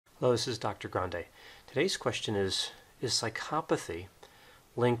Hello, this is Dr. Grande. Today's question is psychopathy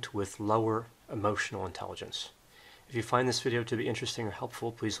linked with lower emotional intelligence? If you find this video to be interesting or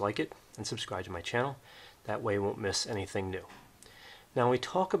helpful, please like it and subscribe to my channel. That way you won't miss anything new. Now, when we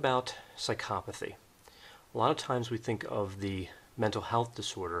talk about psychopathy, a lot of times we think of the mental health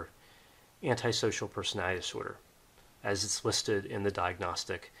disorder, antisocial personality disorder, as it's listed in the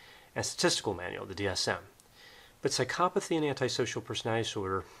Diagnostic and Statistical Manual, the DSM. But psychopathy and antisocial personality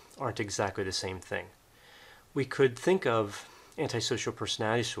disorder aren't exactly the same thing. We could think of antisocial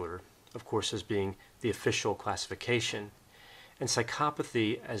personality disorder, of course, as being the official classification, and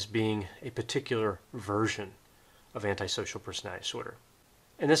psychopathy as being a particular version of antisocial personality disorder.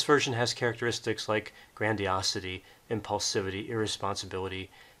 And this version has characteristics like grandiosity, impulsivity, irresponsibility,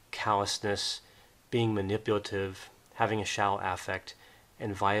 callousness, being manipulative, having a shallow affect,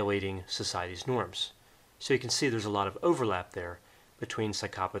 and violating society's norms. So you can see there's a lot of overlap there between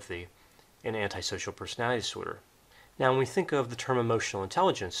psychopathy and antisocial personality disorder. Now, when we think of the term emotional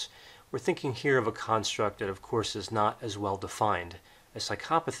intelligence, we're thinking here of a construct that, of course, is not as well defined as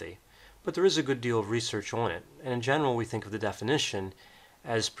psychopathy, but there is a good deal of research on it. And in general, we think of the definition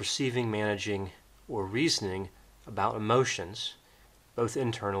as perceiving, managing, or reasoning about emotions, both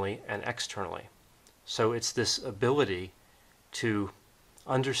internally and externally. So it's this ability to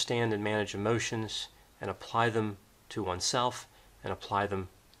understand and manage emotions and apply them to oneself and apply them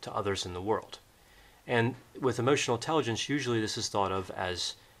to others in the world. And with emotional intelligence, usually this is thought of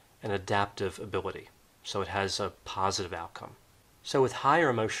as an adaptive ability, so it has a positive outcome. So with higher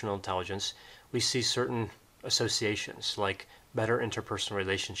emotional intelligence, we see certain associations like better interpersonal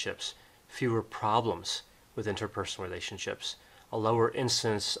relationships, fewer problems with interpersonal relationships, a lower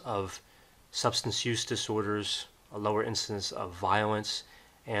incidence of substance use disorders, a lower incidence of violence,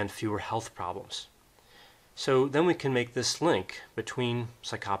 and fewer health problems. So then we can make this link between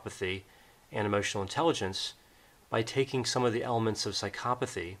psychopathy and emotional intelligence by taking some of the elements of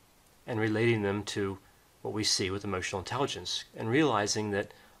psychopathy and relating them to what we see with emotional intelligence, and realizing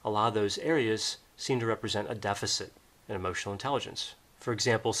that a lot of those areas seem to represent a deficit in emotional intelligence. For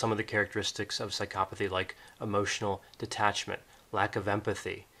example, some of the characteristics of psychopathy like emotional detachment, lack of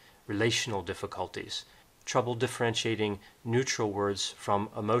empathy, relational difficulties, trouble differentiating neutral words from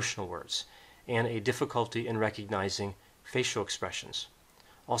emotional words, and a difficulty in recognizing facial expressions.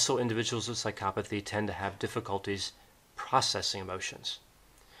 Also, individuals with psychopathy tend to have difficulties processing emotions.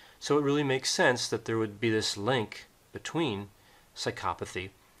 So it really makes sense that there would be this link between psychopathy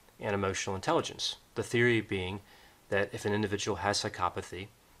and emotional intelligence. The theory being that if an individual has psychopathy,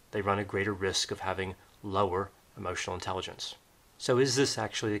 they run a greater risk of having lower emotional intelligence. So is this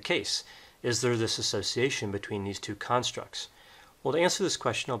actually the case? Is there this association between these two constructs? Well, to answer this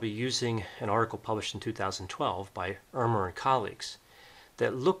question, I'll be using an article published in 2012 by Irmer and colleagues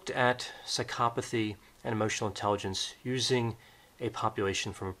that looked at psychopathy and emotional intelligence using a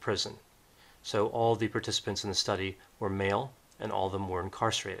population from a prison. So all the participants in the study were male and all of them were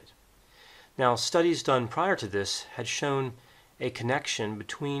incarcerated. Now, studies done prior to this had shown a connection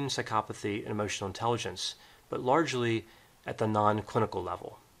between psychopathy and emotional intelligence, but largely at the non-clinical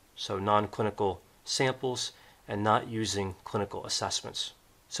level. So non-clinical samples and not using clinical assessments.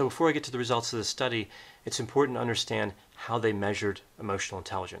 So before I get to the results of the study, it's important to understand how they measured emotional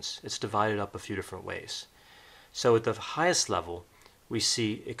intelligence. It's divided up a few different ways. So at the highest level, we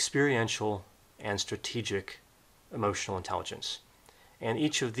see experiential and strategic emotional intelligence. And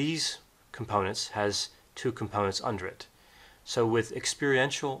each of these components has two components under it. So with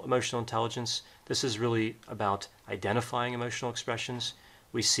experiential emotional intelligence, this is really about identifying emotional expressions.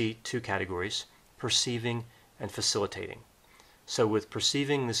 We see two categories: perceiving and facilitating. So with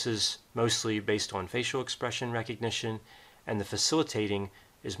perceiving, this is mostly based on facial expression recognition, and the facilitating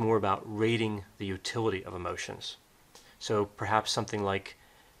is more about rating the utility of emotions. So perhaps something like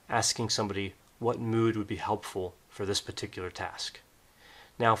asking somebody what mood would be helpful for this particular task.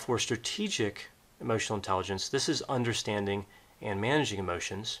 Now, for strategic emotional intelligence, this is understanding and managing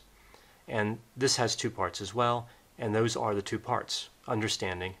emotions, and this has two parts as well, and those are the two parts: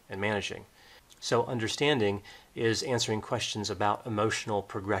 understanding and managing. So understanding is answering questions about emotional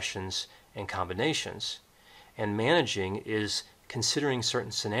progressions and combinations, and managing is considering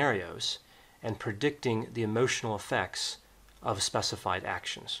certain scenarios and predicting the emotional effects of specified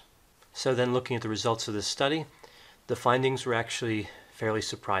actions. So then, looking at the results of this study, the findings were actually fairly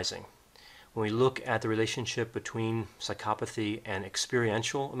surprising. When we look at the relationship between psychopathy and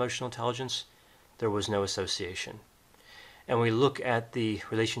experiential emotional intelligence, there was no association. And when we look at the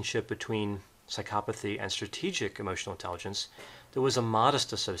relationship between psychopathy and strategic emotional intelligence, there was a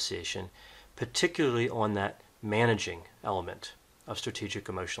modest association, particularly on that managing element. of strategic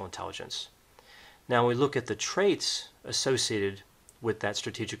emotional intelligence. Now, when we look at the traits associated with that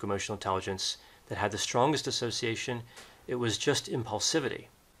strategic emotional intelligence that had the strongest association, it was just impulsivity.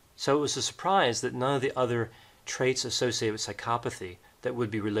 So it was a surprise that none of the other traits associated with psychopathy that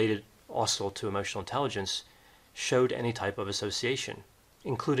would be related also to emotional intelligence showed any type of association,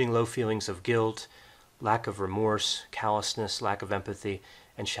 including low feelings of guilt, lack of remorse, callousness, lack of empathy,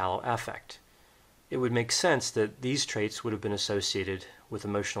 and shallow affect. It would make sense that these traits would have been associated with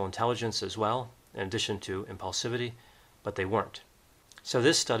emotional intelligence as well, in addition to impulsivity, but they weren't. So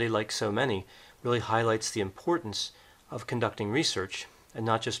this study, like so many, really highlights the importance of conducting research and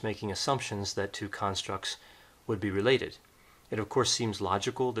not just making assumptions that two constructs would be related. It of course seems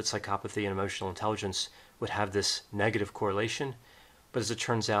logical that psychopathy and emotional intelligence would have this negative correlation, but as it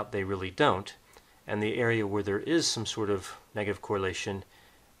turns out they really don't, and the area where there is some sort of negative correlation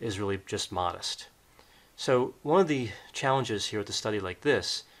is really just modest. So one of the challenges here with a study like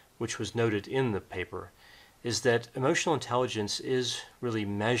this, which was noted in the paper, is that emotional intelligence is really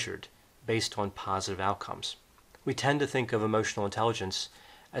measured based on positive outcomes. We tend to think of emotional intelligence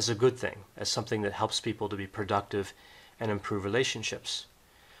as a good thing, as something that helps people to be productive and improve relationships.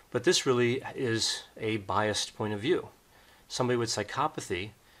 But this really is a biased point of view. Somebody with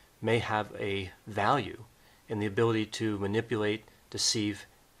psychopathy may have a value in the ability to manipulate, deceive,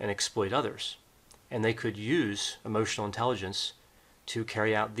 and exploit others. And they could use emotional intelligence to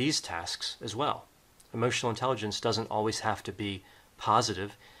carry out these tasks as well. Emotional intelligence doesn't always have to be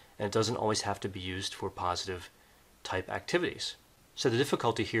positive, and it doesn't always have to be used for positive type activities. So the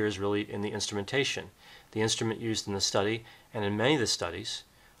difficulty here is really in the instrumentation. The instrument used in the study, and in many of the studies,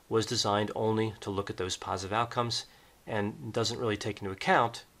 was designed only to look at those positive outcomes and doesn't really take into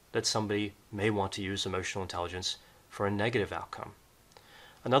account that somebody may want to use emotional intelligence for a negative outcome.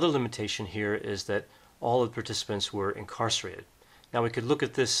 Another limitation here is that all of the participants were incarcerated. Now we could look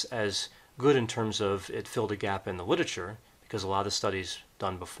at this as good in terms of it filled a gap in the literature, because a lot of the studies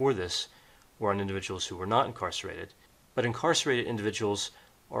done before this were on individuals who were not incarcerated. But incarcerated individuals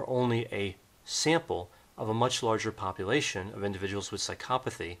are only a sample of a much larger population of individuals with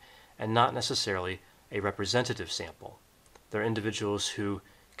psychopathy, and not necessarily a representative sample. They're individuals who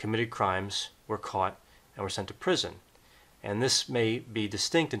committed crimes, were caught, and were sent to prison. And this may be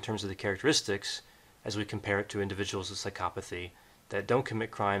distinct in terms of the characteristics as we compare it to individuals with psychopathy that don't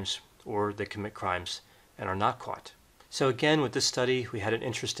commit crimes, or they commit crimes and are not caught. So again, with this study, we had an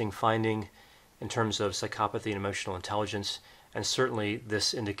interesting finding in terms of psychopathy and emotional intelligence, and certainly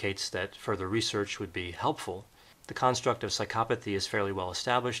this indicates that further research would be helpful. The construct of psychopathy is fairly well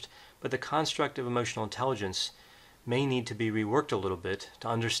established, but the construct of emotional intelligence may need to be reworked a little bit to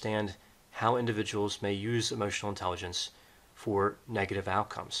understand how individuals may use emotional intelligence for negative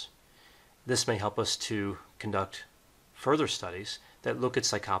outcomes. This may help us to conduct further studies that look at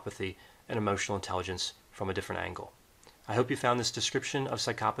psychopathy and emotional intelligence from a different angle. I hope you found this description of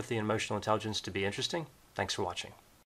psychopathy and emotional intelligence to be interesting. Thanks for watching.